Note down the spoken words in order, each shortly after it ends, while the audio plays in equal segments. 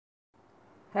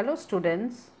Hello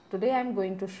students, today I am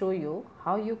going to show you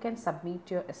how you can submit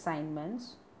your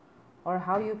assignments or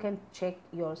how you can check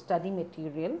your study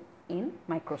material in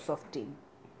Microsoft Teams.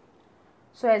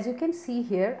 So as you can see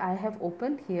here, I have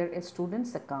opened here a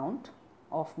student's account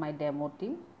of my demo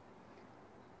team.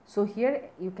 So here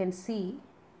you can see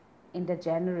in the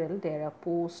general there are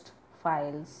post,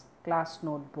 files, class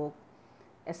notebook,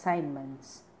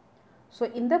 assignments. So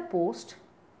in the post,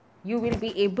 you will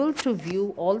be able to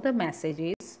view all the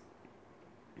messages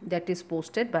that is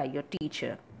posted by your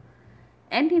teacher,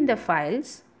 and in the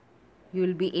files you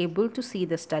will be able to see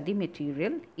the study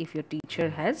material if your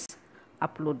teacher has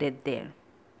uploaded there.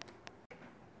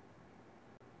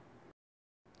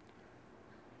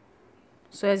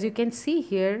 So as you can see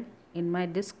here in my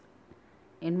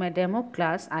demo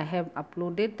class, I have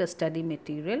uploaded the study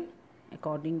material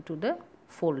according to the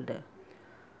folder.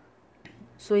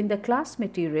 So in the class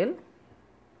material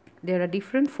there are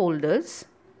different folders.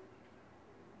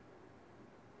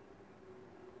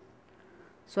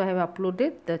 So I have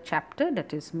uploaded the chapter,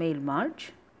 that is Mail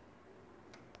Merge,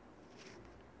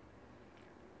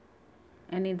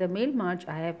 and in the Mail Merge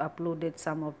I have uploaded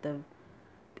some of the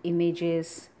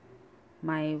images,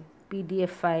 my PDF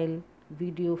file,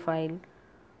 video file.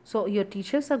 So your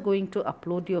teachers are going to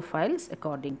upload your files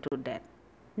according to that.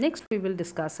 Next we will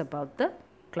discuss about the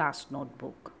class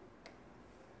notebook.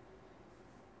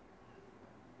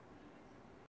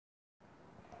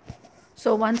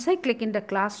 So once I click in the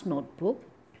class notebook,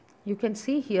 you can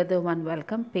see here the one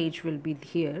welcome page will be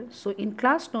here. So in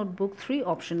class notebook, three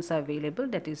options are available.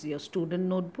 That is your student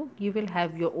notebook. You will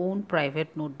have your own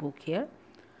private notebook here,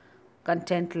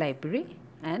 content library,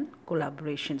 and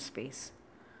collaboration space.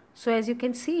 So as you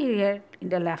can see here in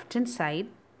the left hand side,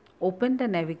 open the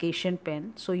navigation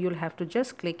pane. So you'll have to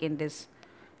just click in this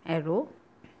arrow.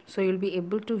 So you'll be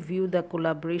able to view the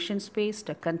collaboration space,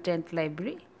 the content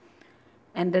library,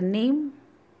 and the name,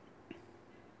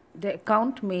 the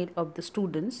account made of the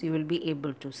students you will be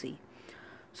able to see.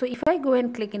 So if I go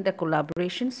and click in the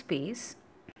collaboration space,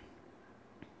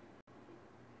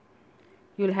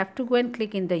 you'll have to go and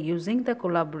click in the using the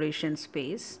collaboration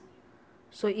space.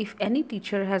 So if any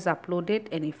teacher has uploaded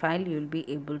any file, you will be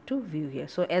able to view here.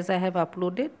 So as I have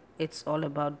uploaded, it's all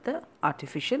about the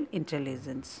artificial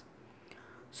intelligence.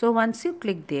 So once you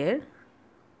click there,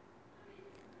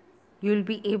 you will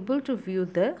be able to view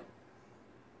the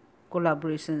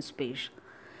collaboration space.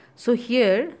 So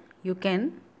here you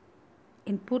can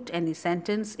input any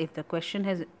sentence. If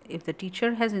the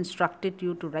teacher has instructed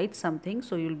you to write something,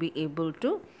 so you'll be able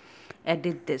to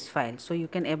edit this file. So you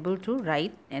can able to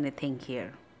write anything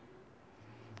here.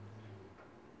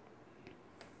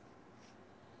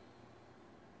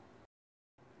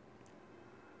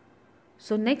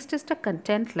 So next is the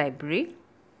content library.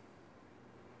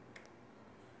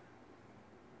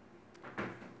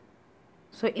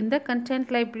 So in the content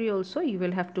library also you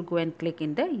will have to go and click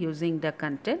in the using the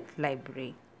content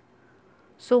library.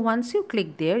 So once you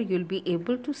click there, you'll be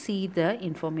able to see the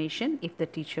information if the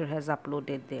teacher has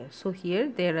uploaded there. So here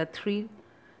there are three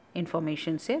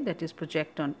informations here, that is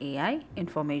project on AI,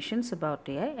 informations about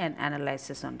AI, and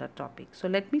analysis on the topic. So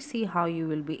let me see how you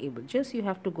will be able. Just you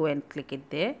have to go and click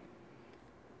it there.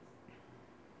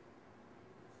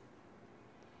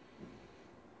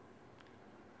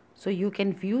 So you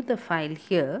can view the file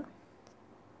here.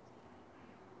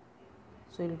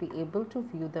 So you'll be able to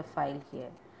view the file here.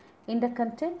 In the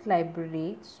content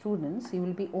library, students, you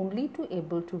will be only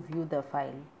able to view the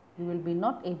file. You will be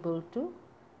not able to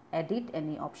edit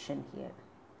any option here.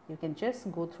 You can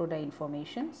just go through the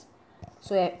informations.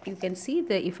 So you can see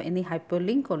that if any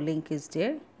hyperlink or link is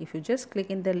there, if you just click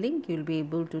in the link, you will be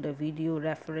able to the video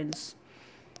reference,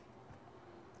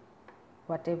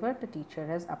 whatever the teacher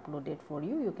has uploaded for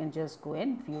you, you can just go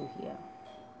and view here.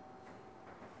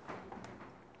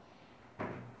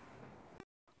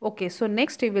 Okay, so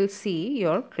next you will see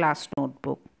your class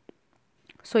notebook.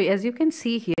 So as you can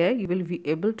see here, you will be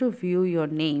able to view your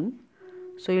name.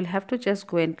 So you'll have to just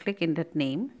go and click in that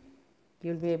name.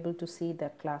 You'll be able to see the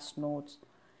class notes,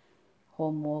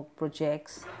 homework,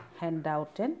 projects,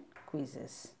 handout, and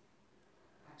quizzes.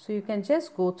 So you can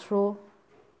just go through.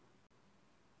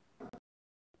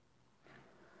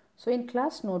 So in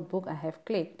class notebook I have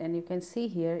clicked, and you can see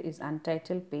here is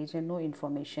untitled page and no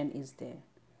information is there.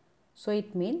 So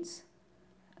it means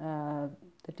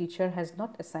the teacher has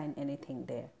not assigned anything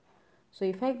there. So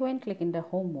if I go and click in the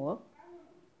homework,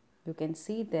 you can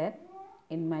see that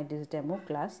in my this demo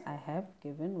class I have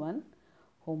given one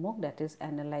homework, that is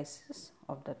analysis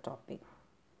of the topic.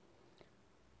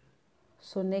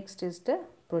 So next is the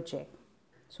project.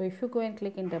 So if you go and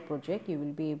click in the project, you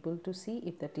will be able to see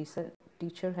if the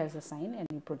teacher has assigned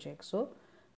any project. So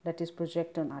that is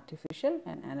project on artificial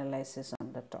and analysis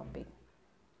on the topic.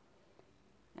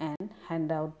 And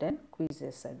handout and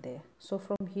quizzes are there. So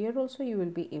from here also you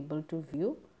will be able to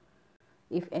view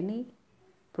if any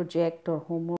project or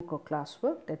homework or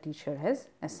classwork the teacher has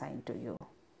assigned to you.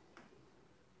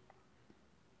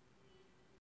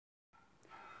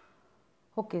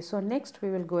 Okay, so next we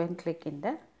will go and click in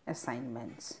the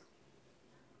assignments.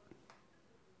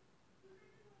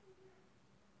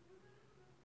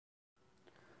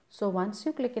 So once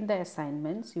you click in the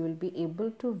assignments, you will be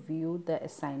able to view the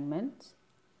assignments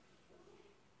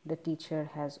the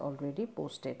teacher has already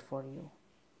posted for you.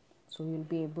 So you will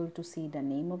be able to see the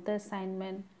name of the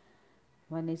assignment,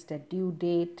 when is the due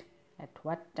date, at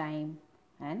what time,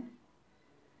 and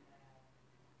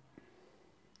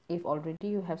if already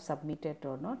you have submitted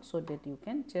or not, so that you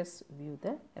can just view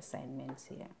the assignments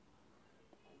here.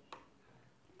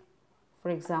 For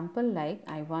example, like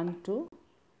I want to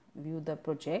view the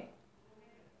project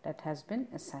that has been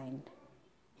assigned.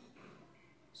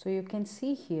 So you can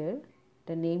see here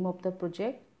the name of the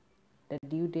project, the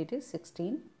due date is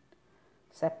 16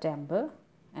 September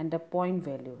and the point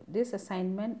value. This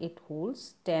assignment, it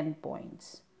holds 10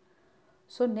 points.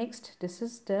 So next, this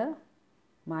is the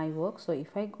my work. So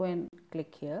if I go and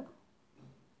click here,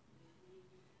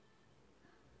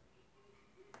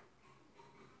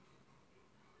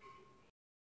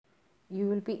 you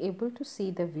will be able to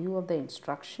see the view of the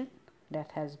instruction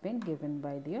that has been given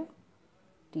by the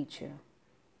teacher.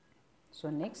 So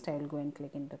next I will go and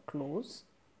click in the close.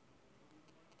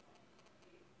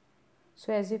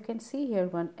 So as you can see here,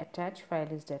 one attached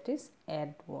file is that is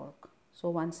add work. So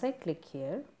once I click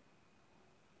here,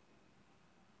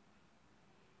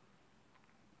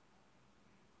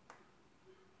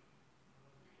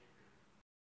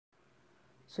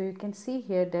 so you can see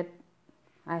here that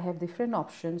I have different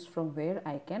options from where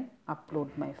I can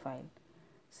upload my file.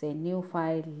 Say new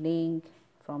file, link,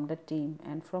 from the team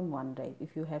and from OneDrive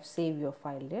if you have saved your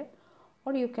file there,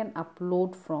 or you can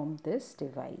upload from this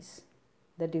device.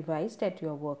 The device that you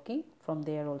are working from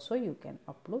there also you can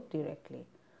upload directly.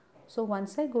 So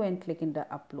once I go and click in the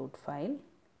upload file,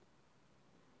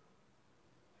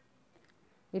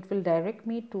 it will direct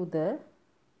me to the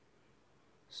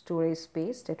storage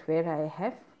space that where I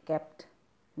have kept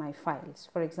my files.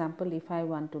 For example, if I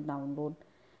want to download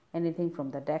anything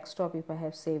from the desktop, if I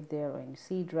have saved there, or in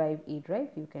C drive, E drive,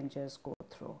 you can just go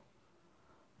through.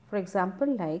 For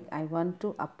example, like I want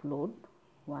to upload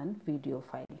one video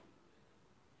file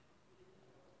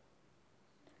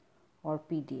or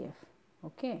PDF.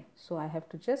 Okay, so I have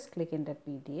to just click in the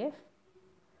PDF,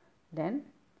 then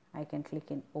I can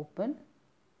click in open.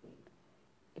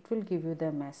 It will give you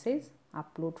the message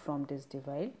upload from this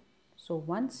device. So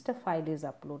once the file is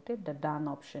uploaded, the done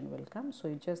option will come. So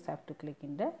you just have to click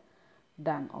in the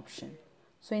done option.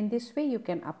 So in this way you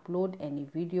can upload any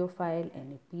video file,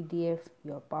 any PDF,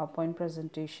 your PowerPoint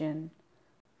presentation.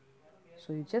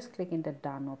 So you just click in the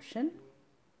done option.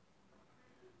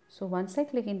 So once I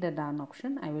click in the done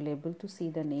option, I will able to see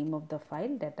the name of the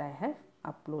file that I have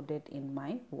uploaded in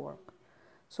my work.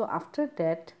 So after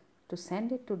that, to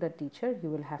send it to the teacher, you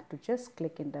will have to just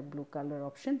click in the blue color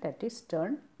option that is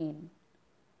turn in.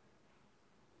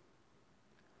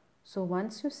 So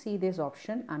once you see this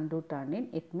option undo turn in,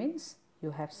 it means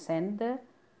you have sent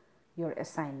your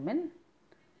assignment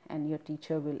and your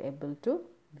teacher will able to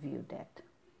view that.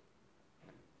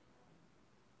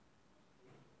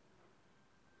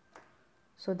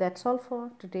 So that's all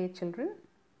for today, children.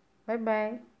 Bye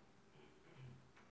bye.